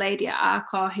particular lady at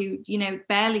Arcor who,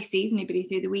 barely sees anybody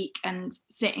through the week, and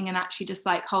sitting and actually just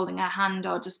like holding her hand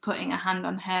or just putting a hand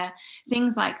on her,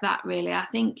 things like that. Really, I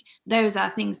think those are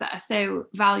things that are so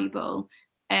valuable,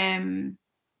 that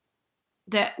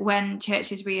when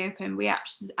churches reopen, we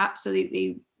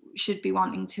absolutely should be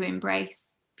wanting to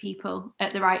embrace people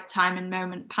at the right time and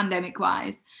moment, pandemic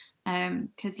wise,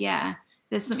 because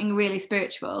there's something really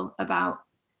spiritual about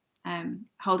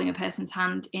holding a person's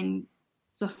hand in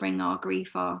suffering or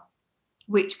grief, or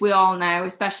which we all know,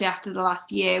 especially after the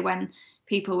last year when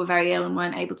people were very ill and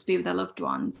weren't able to be with their loved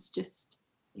ones. Just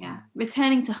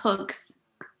returning to hugs.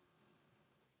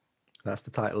 That's the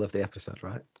title of the episode,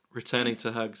 right? Returning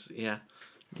to hugs. Yeah,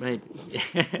 maybe.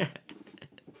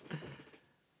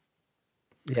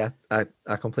 Yeah,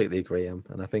 I completely agree, and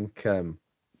I think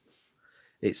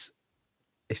it's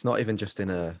not even just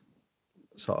in a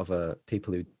sort of a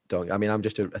people who don't. I mean, I'm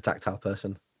just a tactile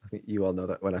person. I think you all know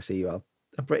that when I see you,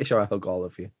 I'm pretty sure I hug all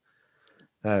of you.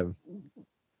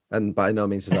 And by no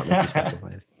means does that make you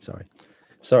special.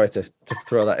 Sorry to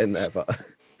throw that in there, but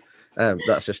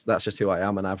that's just who I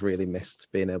am, and I've really missed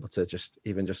being able to just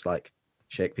like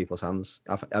shake people's hands.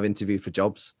 I've interviewed for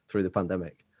jobs through the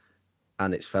pandemic,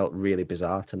 and it's felt really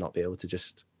bizarre to not be able to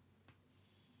just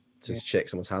shake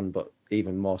someone's hand. But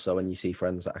even more so when you see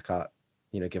friends that I can't,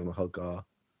 give them a hug or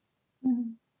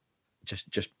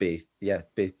just be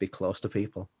close to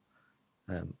people.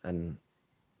 And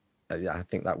I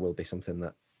think that will be something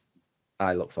that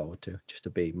I look forward to, just to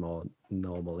be more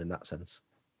normal in that sense.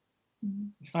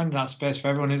 It's finding that space for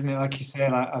everyone, isn't it? Like you say,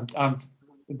 like I'm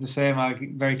the same,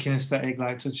 like very kinesthetic,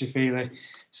 like touchy-feely.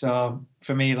 So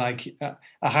for me, like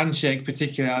a handshake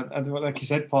particularly, like you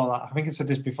said, Paul, I think I said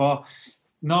this before,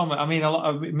 normally, I mean,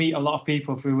 I meet a lot of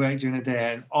people through work during the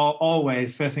day, and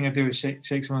always first thing I do is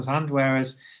shake someone's hand.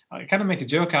 Whereas I kind of make a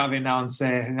joke out of it now and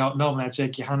say, normally I'd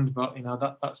shake your hand, but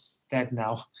that's dead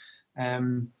now.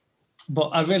 But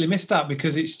I really miss that,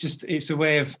 because it's a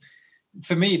way of,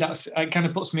 for me, it kind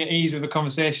of puts me at ease with the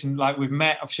conversation. Like we've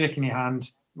met, I've shaken your hand,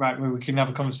 right, where we can have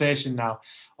a conversation now.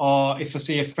 Or if I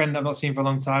see a friend that I've not seen for a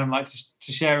long time, I like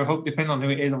to share a hug, depending on who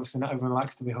it is. Obviously, not everyone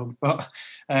likes to be hugged, but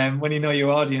when you know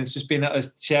your audience, just being able to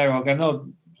share a hug. I know,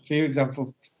 for you,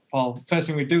 example, Paul, first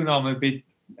thing we do normally would be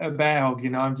a bear hug,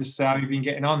 and just say, how you been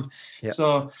getting on? Yep.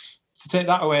 So to take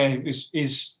that away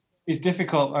is it's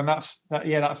difficult, and that's that.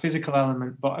 Yeah, that physical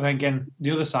element. But and again,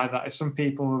 the other side of that is some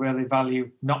people will really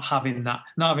value not having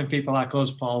people like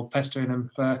us, Paul, pestering them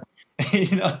for,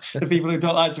 the people who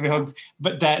don't like to be hugged,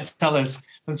 but dare to tell us.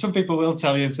 And some people will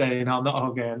tell you and say, I'm not a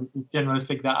hugger, and you generally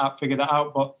figure that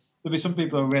out. But there'll be some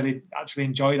people who really actually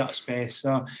enjoy that space.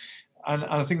 So, and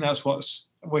I think that's what's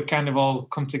we kind of all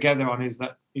come together on, is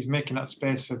that he's making that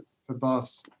space for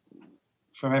both.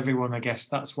 For everyone, I guess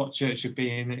that's what church should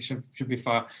be, and it should be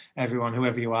for everyone,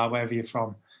 whoever you are, wherever you're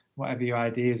from, whatever your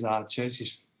ideas are. Church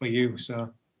is for you.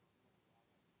 So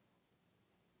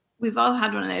we've all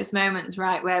had one of those moments,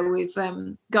 right, where we've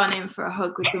gone in for a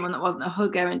hug with someone that wasn't a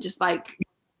hugger and just like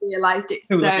realised it's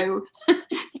so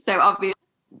so obvious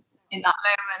in that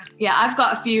moment. Yeah, I've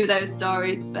got a few of those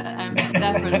stories, but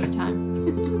they're for another time.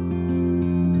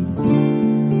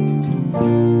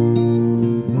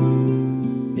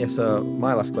 Yeah, so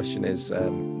my last question is,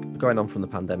 going on from the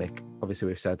pandemic, obviously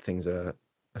we've said things are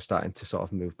starting to sort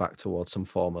of move back towards some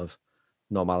form of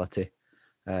normality.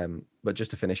 But just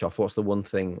to finish off, what's the one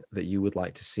thing that you would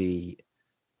like to see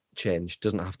change?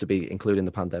 Doesn't have to be including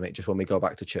the pandemic, just when we go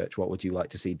back to church, what would you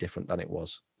like to see different than it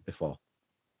was before?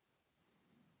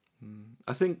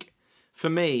 I think for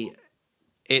me,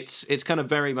 it's kind of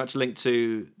very much linked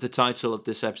to the title of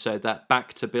this episode, that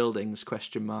back to buildings ?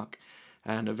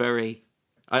 And a very...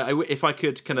 if I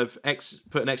could kind of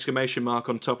put an exclamation mark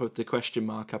on top of the question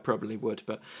mark, I probably would,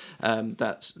 but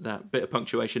that bit of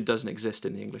punctuation doesn't exist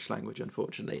in the English language,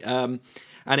 unfortunately. And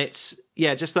it's,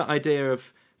 just that idea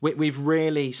of, we've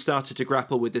really started to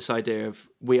grapple with this idea of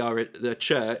we are the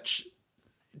church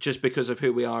just because of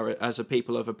who we are as a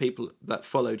people that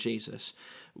follow Jesus.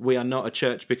 We are not a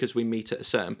church because we meet at a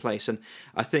certain place. And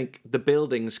I think the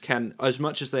buildings can, as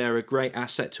much as they are a great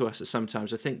asset to us at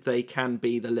sometimes, I think they can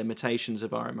be the limitations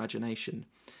of our imagination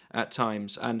at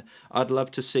times. And I'd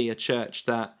love to see a church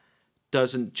that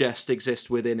doesn't just exist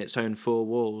within its own four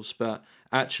walls, but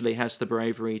actually has the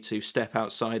bravery to step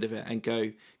outside of it and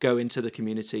go into the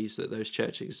communities that those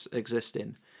churches exist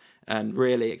in and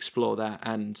really explore that.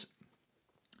 And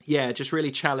just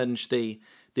really challenge the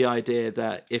idea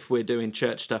that if we're doing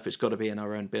church stuff, it's got to be in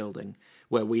our own building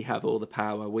where we have all the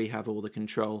power, we have all the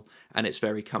control, and it's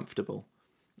very comfortable.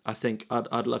 I think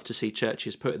I'd love to see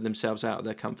churches putting themselves out of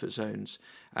their comfort zones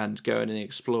and going and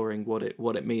exploring what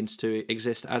it means to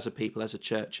exist as a people, as a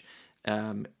church,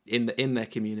 in their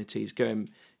communities,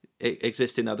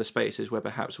 exist in other spaces where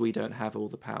perhaps we don't have all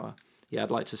the power. Yeah,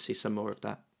 I'd like to see some more of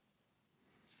that.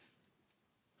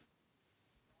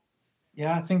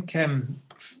 Yeah, I think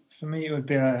for me it would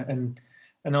be an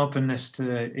openness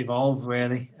to evolve,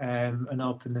 really, an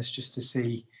openness just to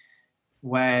see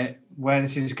where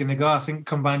this is going to go. I think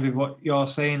combined with what you're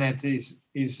saying, Ed, is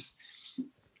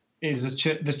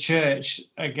the church,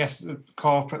 I guess,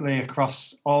 corporately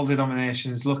across all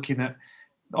denominations, looking at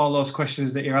all those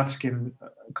questions that you're asking,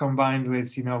 combined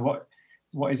with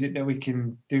what is it that we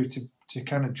can do to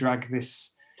kind of drag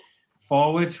this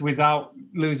forward without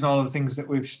losing all the things that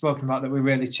we've spoken about that we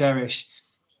really cherish.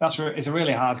 It's a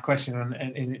really hard question,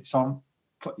 and in its own,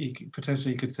 you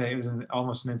could say it was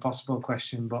almost an impossible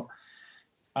question, but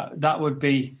that would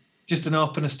be just an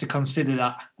openness to consider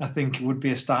that. I think it would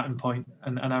be a starting point,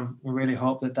 and I really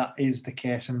hope that is the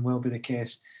case and will be the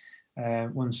case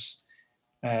once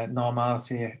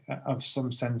normality of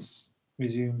some sense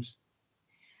resumes.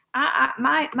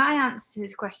 My answer to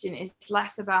this question is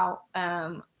less about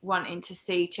wanting to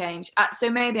see change. So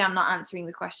maybe I'm not answering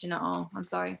the question at all. I'm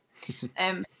sorry.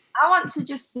 I want to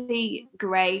just see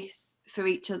grace for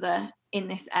each other in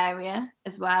this area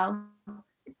as well,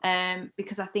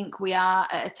 because I think we are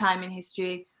at a time in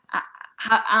history,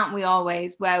 aren't we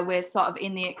always, where we're sort of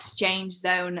in the exchange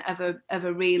zone of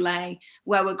a relay,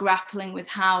 where we're grappling with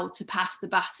how to pass the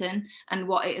baton and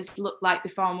what it has looked like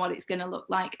before and what it's going to look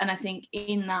like. And I think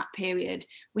in that period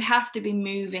we have to be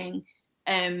moving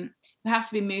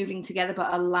together,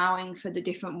 but allowing for the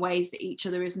different ways that each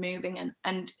other is moving,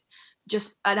 and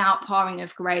just an outpouring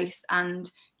of grace,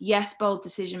 and yes, bold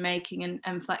decision making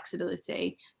and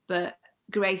flexibility, but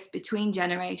grace between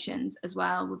generations as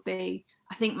well would be,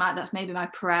 I think that's maybe my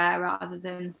prayer rather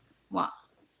than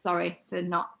sorry for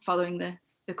not following the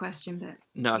question, but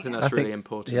no, I think that's really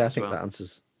important. Yeah, I think that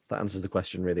answers the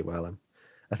question really well.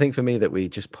 I think for me that we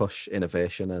just push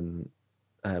innovation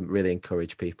and really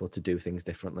encourage people to do things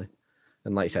differently,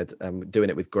 and like you said,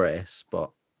 doing it with grace, but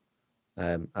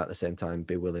at the same time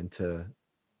be willing to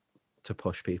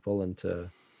push people and to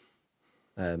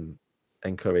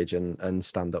encourage and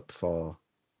stand up for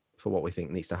what we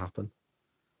think needs to happen.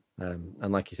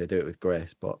 And like you say, do it with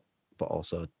grace, but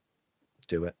also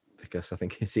do it, because I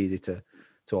think it's easy to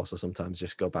also sometimes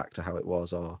just go back to how it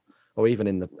was, or or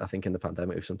even I think in the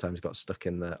pandemic, we've sometimes got stuck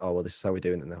in the, oh, well, this is how we're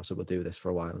doing it now, so we'll do this for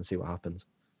a while and see what happens.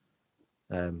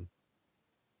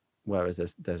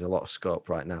 Whereas there's a lot of scope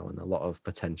right now and a lot of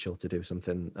potential to do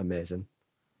something amazing.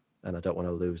 And I don't want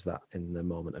to lose that in the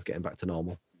moment of getting back to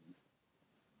normal.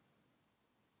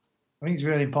 I think it's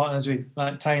really important, as we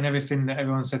like tying everything that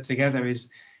everyone said together, is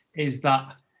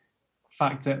that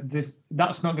fact that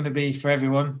that's not going to be for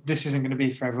everyone. This isn't going to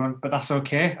be for everyone, but that's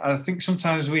okay. I think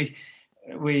sometimes we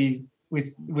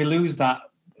lose that.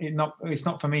 It's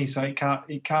not for me, so it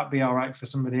can't be all right for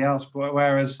somebody else. But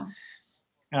whereas,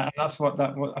 and that's what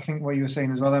I think what you were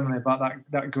saying as well, Emily, about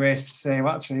that grace to say,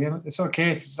 well, actually, it's okay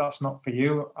if that's not for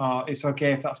you, or it's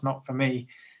okay if that's not for me.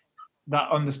 That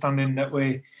understanding that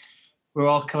we're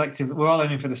all collective, we're all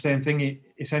aiming for the same thing,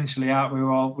 essentially, aren't we?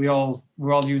 We're all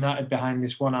united behind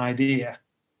this one idea,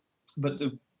 but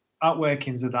the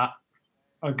outworkings of that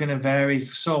are going to vary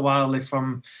so wildly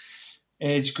from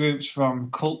age groups,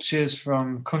 from cultures,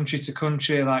 from country to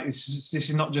country. Like this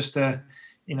is not just a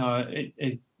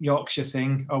Yorkshire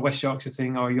thing or West Yorkshire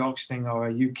thing or a Yorkshire thing or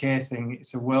a UK thing.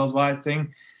 It's a worldwide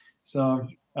thing. So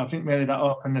I think really that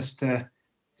openness to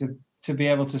be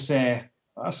able to say,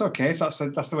 that's okay, if that's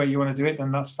the way you want to do it,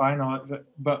 then that's fine.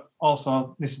 But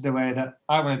also, this is the way that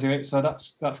I want to do it, so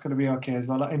that's going to be okay as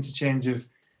well. That interchange of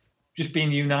just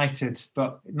being united,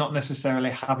 but not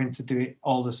necessarily having to do it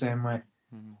all the same way.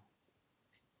 Mm-hmm.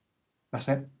 That's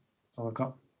it. That's all I've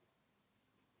got.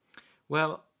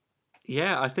 Well,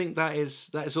 yeah, I think that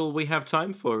is all we have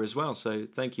time for as well. So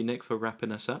thank you, Nick, for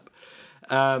wrapping us up.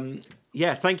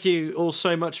 Thank you all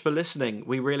so much for listening.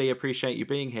 We really appreciate you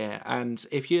being here. And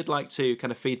if you'd like to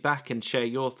kind of feedback and share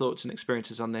your thoughts and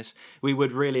experiences on this, we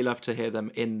would really love to hear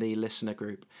them in the listener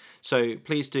group. So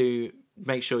please do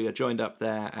make sure you're joined up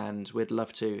there, and we'd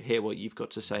love to hear what you've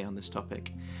got to say on this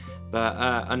topic. But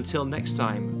until next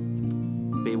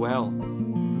time, be well.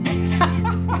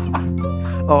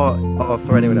 or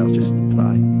for anyone else, just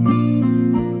bye.